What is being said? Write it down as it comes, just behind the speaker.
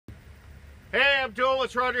Hey Abdul,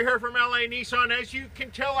 it's Roger here from LA Nissan. As you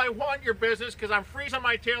can tell, I want your business because I'm freezing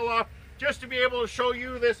my tail off just to be able to show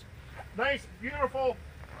you this nice, beautiful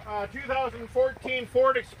 2014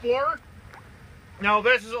 Ford Explorer. Now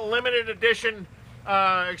this is a limited edition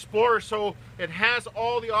Explorer, so it has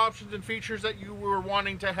all the options and features that you were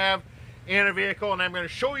wanting to have in a vehicle, and I'm going to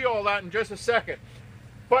show you all that in just a second.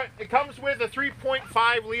 But it comes with a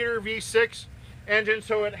 3.5 liter V6 engine,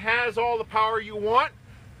 so it has all the power you want.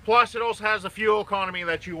 Plus, it also has the fuel economy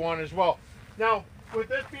that you want as well. Now, with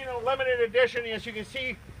this being a limited edition, as you can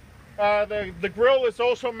see, the grille is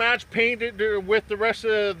also match painted with the rest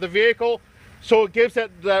of the vehicle, so it gives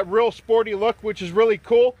that real sporty look, which is really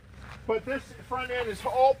cool. But this front end is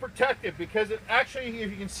all protected because it actually, if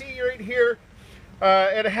you can see right here,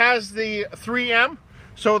 it has the 3M.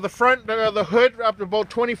 So the front, the hood, up to about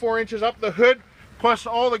 24 inches up the hood, plus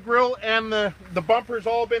all the grille and the bumpers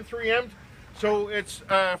all been 3M'd. So it's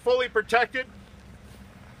fully protected.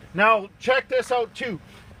 Now check this out too.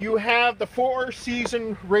 You have the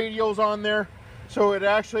 4-season radials on there, so it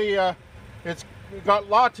actually it's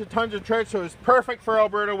got tons of tread, so it's perfect for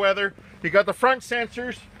Alberta weather. You got the front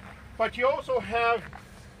sensors, but you also have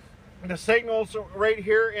the signals right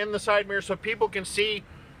here in the side mirror, so people can see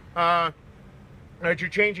that you're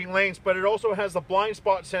changing lanes. But it also has the blind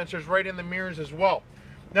spot sensors right in the mirrors as well.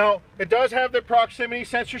 Now, it does have the proximity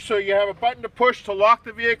sensor, so you have a button to push to lock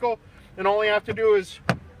the vehicle, and all you have to do is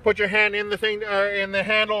put your hand in the thing, in the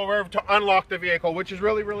handle or wherever to unlock the vehicle, which is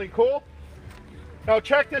really, really cool. Now,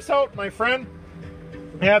 check this out, my friend.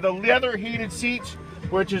 You have the leather heated seats,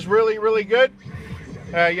 which is really, really good.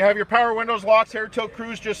 You have your power windows, locks, air tilt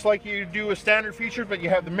cruise, just like you do with standard features, but you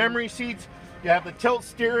have the memory seats, you have the tilt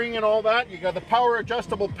steering and all that. You got the power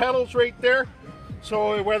adjustable pedals right there.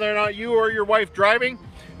 So whether or not you or your wife driving,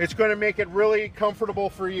 it's going to make it really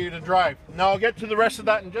comfortable for you to drive. Now I'll get to the rest of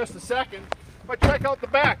that in just a second, but check out the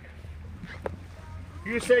back.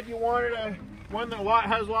 You said you wanted one that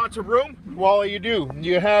has lots of room. Well, you do.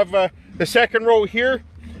 You have the second row here,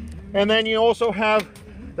 and then you also have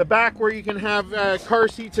the back where you can have car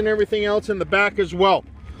seats and everything else in the back as well,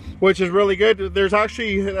 which is really good. There's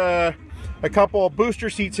actually a couple of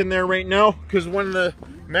booster seats in there right now because one of the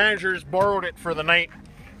managers borrowed it for the night,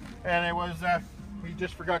 and it was we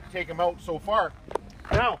just forgot to take them out so far.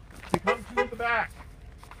 Now we come to the back.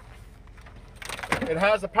 It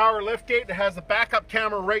has a power lift gate. It has the backup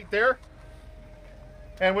camera right there,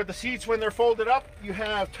 and with the seats, when they're folded up, you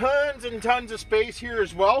have tons and tons of space here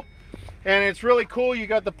as well. And it's really cool. You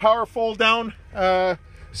got the power fold down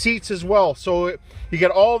seats as well, so you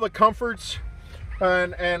get all the comforts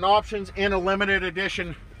and options in a limited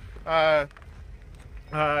edition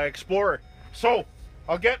Explorer. So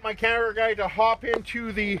I'll get my camera guy to hop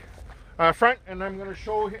into the front, and I'm going to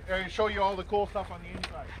show you all the cool stuff on the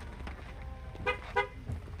inside.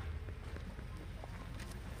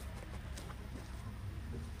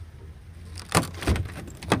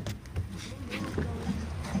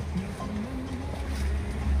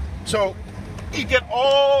 So you get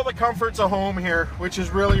all the comforts of home here, which is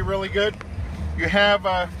really, really good. You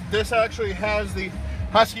have this actually has the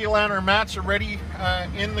Husky Lantern mats already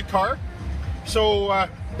in the car, so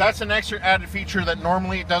that's an extra added feature that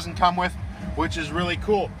normally it doesn't come with, which is really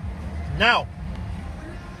cool. Now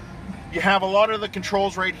you have a lot of the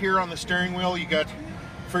controls right here on the steering wheel. You got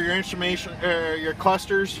for your instrumentation, your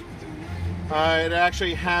clusters. It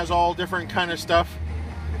actually has all different kind of stuff.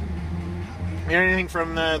 Anything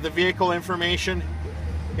from the vehicle information,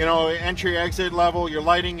 you know, entry, exit level, your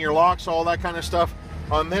lighting, your locks, all that kind of stuff.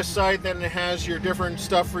 On this side, then it has your different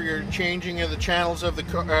stuff for your changing of the channels of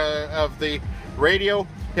the radio.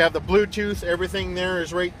 You have the Bluetooth, everything there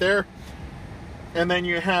is right there. And then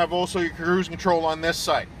you have also your cruise control on this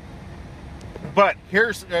side. But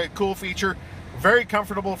here's a cool feature, very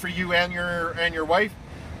comfortable for you and your wife.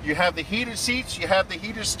 You have the heated seats, you have the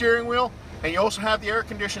heated steering wheel, and you also have the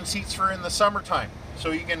air-conditioned seats for in the summertime. So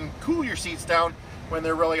you can cool your seats down when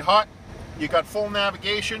they're really hot. You got full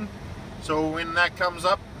navigation, so when that comes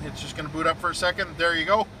up, it's just going to boot up for a second. There you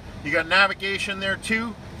go. You got navigation there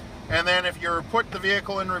too. And then if you're put the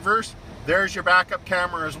vehicle in reverse, there's your backup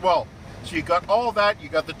camera as well. So you got all that. You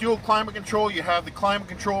got the dual climate control. You have the climate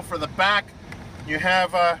control for the back. You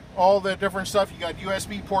have all the different stuff. You got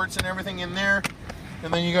USB ports and everything in there.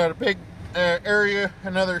 And then you got a big area,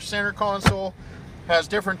 another center console, has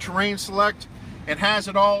different terrain select. It has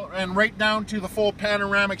it all, and right down to the full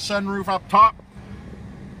panoramic sunroof up top.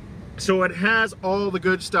 So it has all the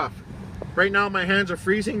good stuff. Right now my hands are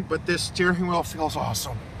freezing, but this steering wheel feels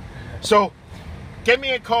awesome. So give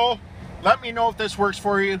me a call, let me know if this works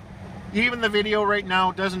for you. Even the video right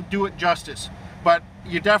now doesn't do it justice. but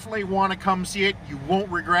you definitely want to come see it. You won't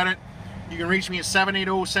regret it. You can reach me at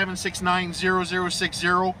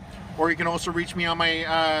 780-769-0060, or you can also reach me on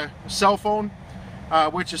my cell phone,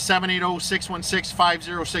 which is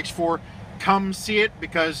 780-616-5064. Come see it,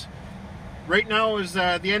 because right now is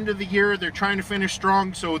the end of the year. They're trying to finish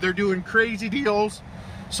strong, so they're doing crazy deals.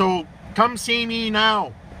 So come see me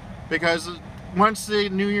now, because once the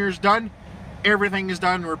new year's done, everything is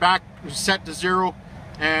done. We're back set to zero,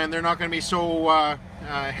 and they're not going to be so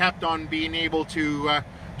hepped on being able to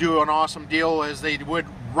do an awesome deal as they would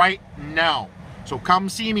right now. So come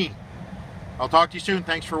see me. I'll talk to you soon.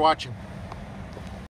 Thanks for watching.